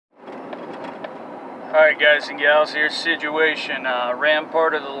Alright guys and gals, here's the situation. Ran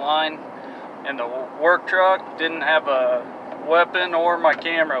part of the line in the work truck, didn't have a weapon or my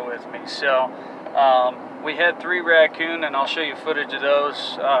camera with me, so we had 3 raccoon, and I'll show you footage of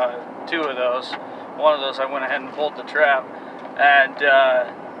those, 2 of those. One of those I went ahead and pulled the trap, and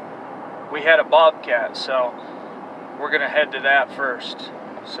we had a bobcat, so we're gonna head to that first.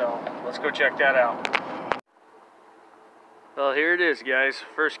 So let's go check that out. Well, here it is guys,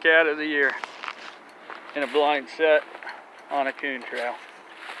 first cat of the year in a blind set on a coon trail.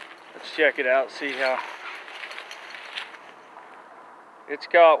 Let's check it out, see how it's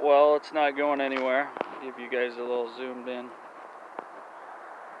caught well. It's not going anywhere. Give you guys a little zoomed in.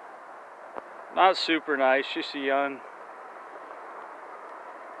 Not super nice, just a young,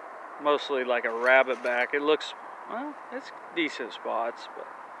 mostly like a rabbit back. It looks, well, it's decent spots, but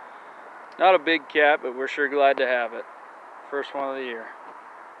not a big cat, but we're sure glad to have it. First one of the year.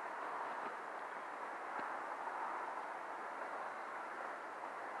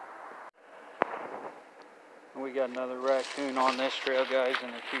 We got another raccoon on this trail, guys,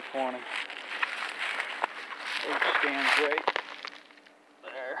 and they keep wanting. It stands right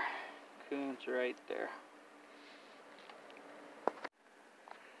there. Coon's right there.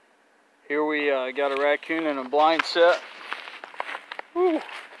 Here we got a raccoon in a blind set. Woo!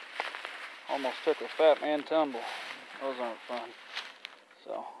 Almost took a fat man tumble. Those aren't fun.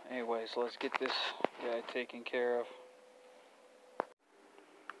 So, anyways, let's get this guy taken care of.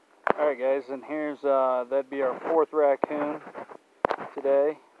 Alright guys, and here's, that'd be our 4th raccoon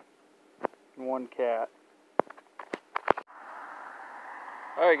today, and 1 cat.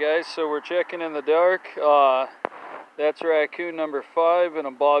 Alright guys, so we're checking in the dark. That's raccoon number 5 and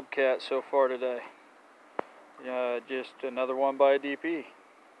a bobcat so far today. Just another one by a DP.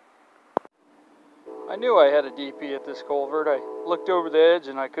 I knew I had a DP at this culvert. I looked over the edge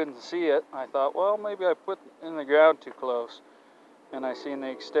and I couldn't see it. I thought, well, maybe I put it in the ground too close. And I seen the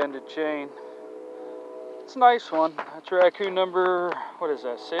extended chain. It's a nice one. That's raccoon number, what is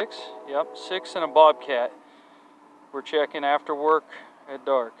that, 6? Yep, 6 and a bobcat. We're checking after work at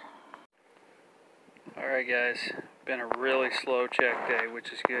dark. Alright guys, been a really slow check day,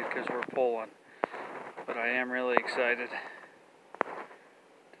 which is good because we're pulling. But I am really excited to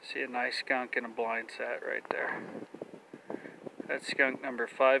see a nice skunk in a blind set right there. That's skunk number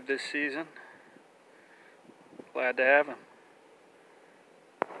 5 this season. Glad to have him.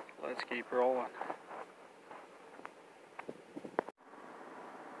 Let's keep rolling.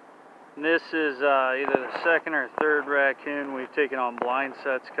 And this is either the 2nd or 3rd raccoon we've taken on blind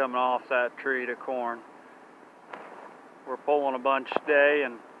sets coming off that tree to corn. We're pulling a bunch today,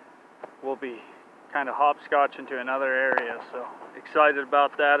 and we'll be kind of hopscotching to another area, so excited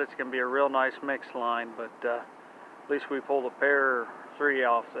about that. It's going to be a real nice mixed line, but at least we pulled a pair or 3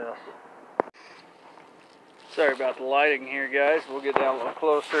 off this. Sorry about the lighting here guys, we'll get down a little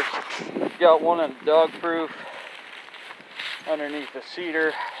closer. Got one in dog proof underneath the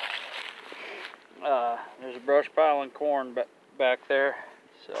cedar. There's a brush pile and corn back there,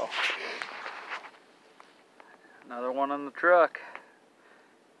 so another one in the truck.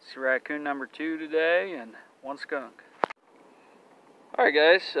 It's raccoon number 2 today and 1 skunk. Alright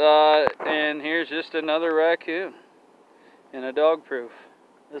guys, and here's just another raccoon in a dog proof.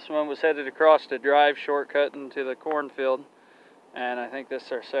 This one was headed across the drive, shortcut into the cornfield, and I think this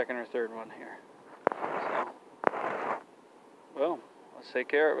is our 2nd or 3rd one here. So, well, let's take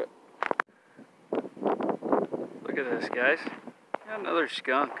care of it. Look at this, guys. Got another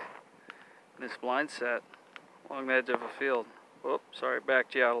skunk in this blind set along the edge of a field. Whoop, sorry,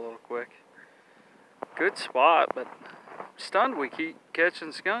 backed you out a little quick. Good spot, but I'm stunned we keep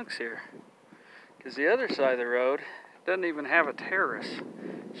catching skunks here, because the other side of the road doesn't even have a terrace.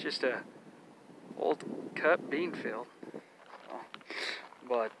 It's just a old cut bean field.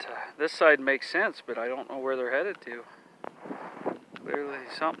 But this side makes sense, but I don't know where they're headed to. Clearly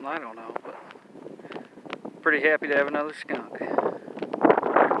something I don't know, but pretty happy to have another skunk.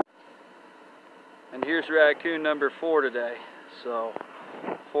 And here's raccoon number 4 today. So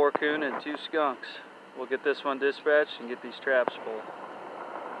 4 coon and 2 skunks. We'll get this one dispatched and get these traps pulled.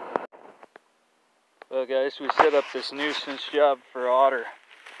 Well guys, we set up this nuisance job for otter.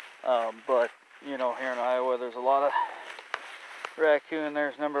 But, you know, here in Iowa there's a lot of raccoon.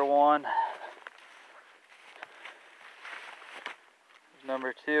 There's number 1. There's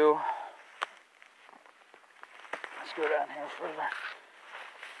number 2. Let's go down here further.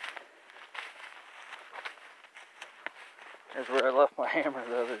 There's where I left my hammer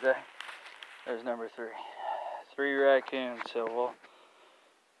the other day. There's number 3. 3 raccoons, so we'll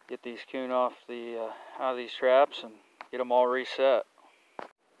get these coon off the out of these traps and get them all reset.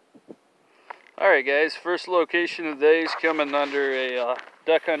 Alright guys, first location of the day is coming under a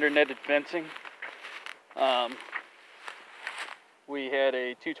duck under netted fencing. We had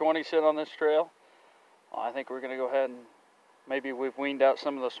a 220 sit on this trail. I think we're going to go ahead and maybe we've weaned out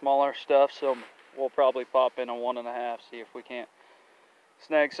some of the smaller stuff, so we'll probably pop in a 1.5, see if we can't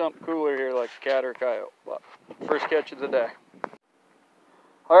snag something cooler here like a cat or coyote. But first catch of the day.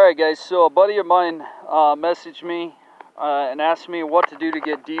 Alright guys, so a buddy of mine messaged me and asked me what to do to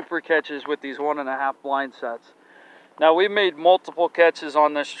get deeper catches with these 1.5 blind sets. Now we've made multiple catches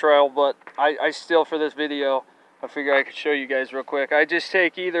on this trail, but I still, for this video, I figure I could show you guys real quick. I just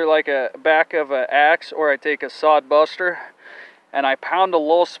take either like a back of an axe or I take a sod buster and I pound a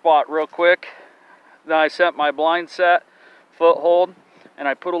low spot real quick. Then I set my blind set, foothold, and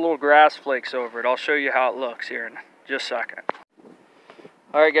I put a little grass flakes over it. I'll show you how it looks here in just a second.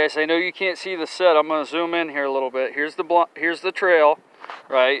 Alright guys, I know you can't see the set. I'm going to zoom in here a little bit. Here's the trail,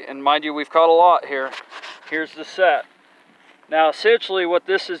 right? And mind you, we've caught a lot here. Here's the set. Now essentially what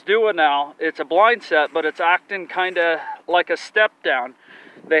this is doing now, it's a blind set, but it's acting kind of like a step down.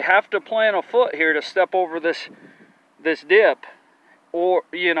 They have to plant a foot here to step over this dip, or,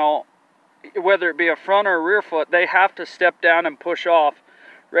 you know, whether it be a front or a rear foot, they have to step down and push off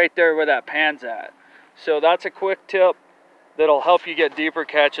right there where that pan's at. So that's a quick tip that'll help you get deeper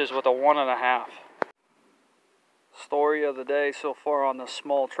catches with a 1.5. Story of the day so far on this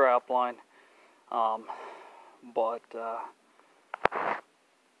small trap line.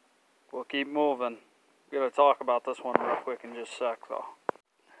 We'll keep moving. I'm going to talk about this one real quick in just a sec though.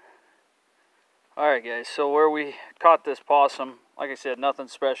 Alright guys, so where we caught this possum, like I said, nothing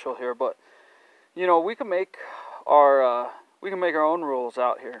special here, but you know, we can make our own rules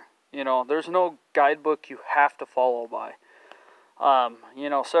out here. You know, there's no guidebook you have to follow by. You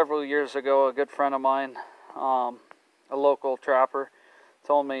know, several years ago, a good friend of mine, a local trapper,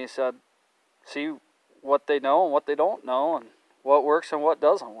 told me, he said, see what they know and what they don't know, and what works and what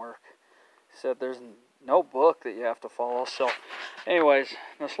doesn't work. He said there's no book that you have to follow. So anyways,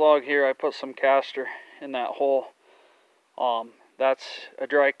 this log here, I put some castor in that hole. That's a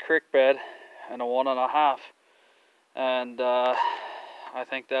dry creek bed and a 1.5. And I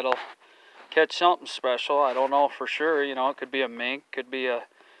think that'll catch something special. I don't know for sure. You know, it could be a mink, could be a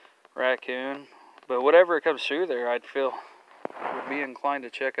raccoon, but whatever comes through there, I'd feel would be inclined to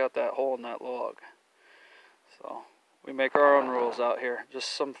check out that hole in that log. So we make our own rules out here.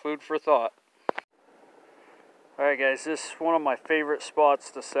 Just some food for thought. Alright guys, this is one of my favorite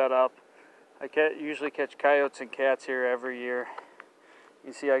spots to set up. I usually catch coyotes and cats here every year.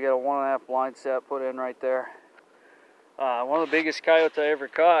 You can see I got a 1.5 blind set put in right there. One of the biggest coyotes I ever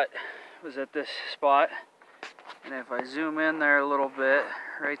caught was at this spot. And if I zoom in there a little bit,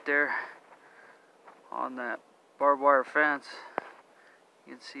 right there on that barbed wire fence,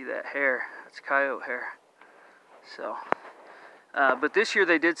 you can see that hair. That's coyote hair. So, but this year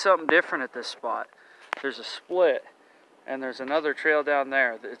they did something different at this spot. There's a split, and there's another trail down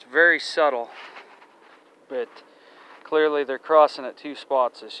there. It's very subtle, but clearly they're crossing at 2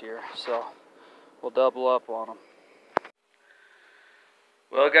 spots this year, so we'll double up on them.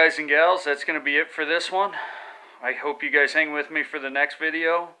 Well guys and gals, that's going to be it for this one. I hope you guys hang with me for the next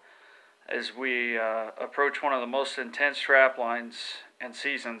video as we approach one of the most intense trap lines and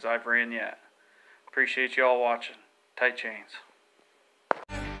seasons I've ran yet. Appreciate you all watching. Tight chains.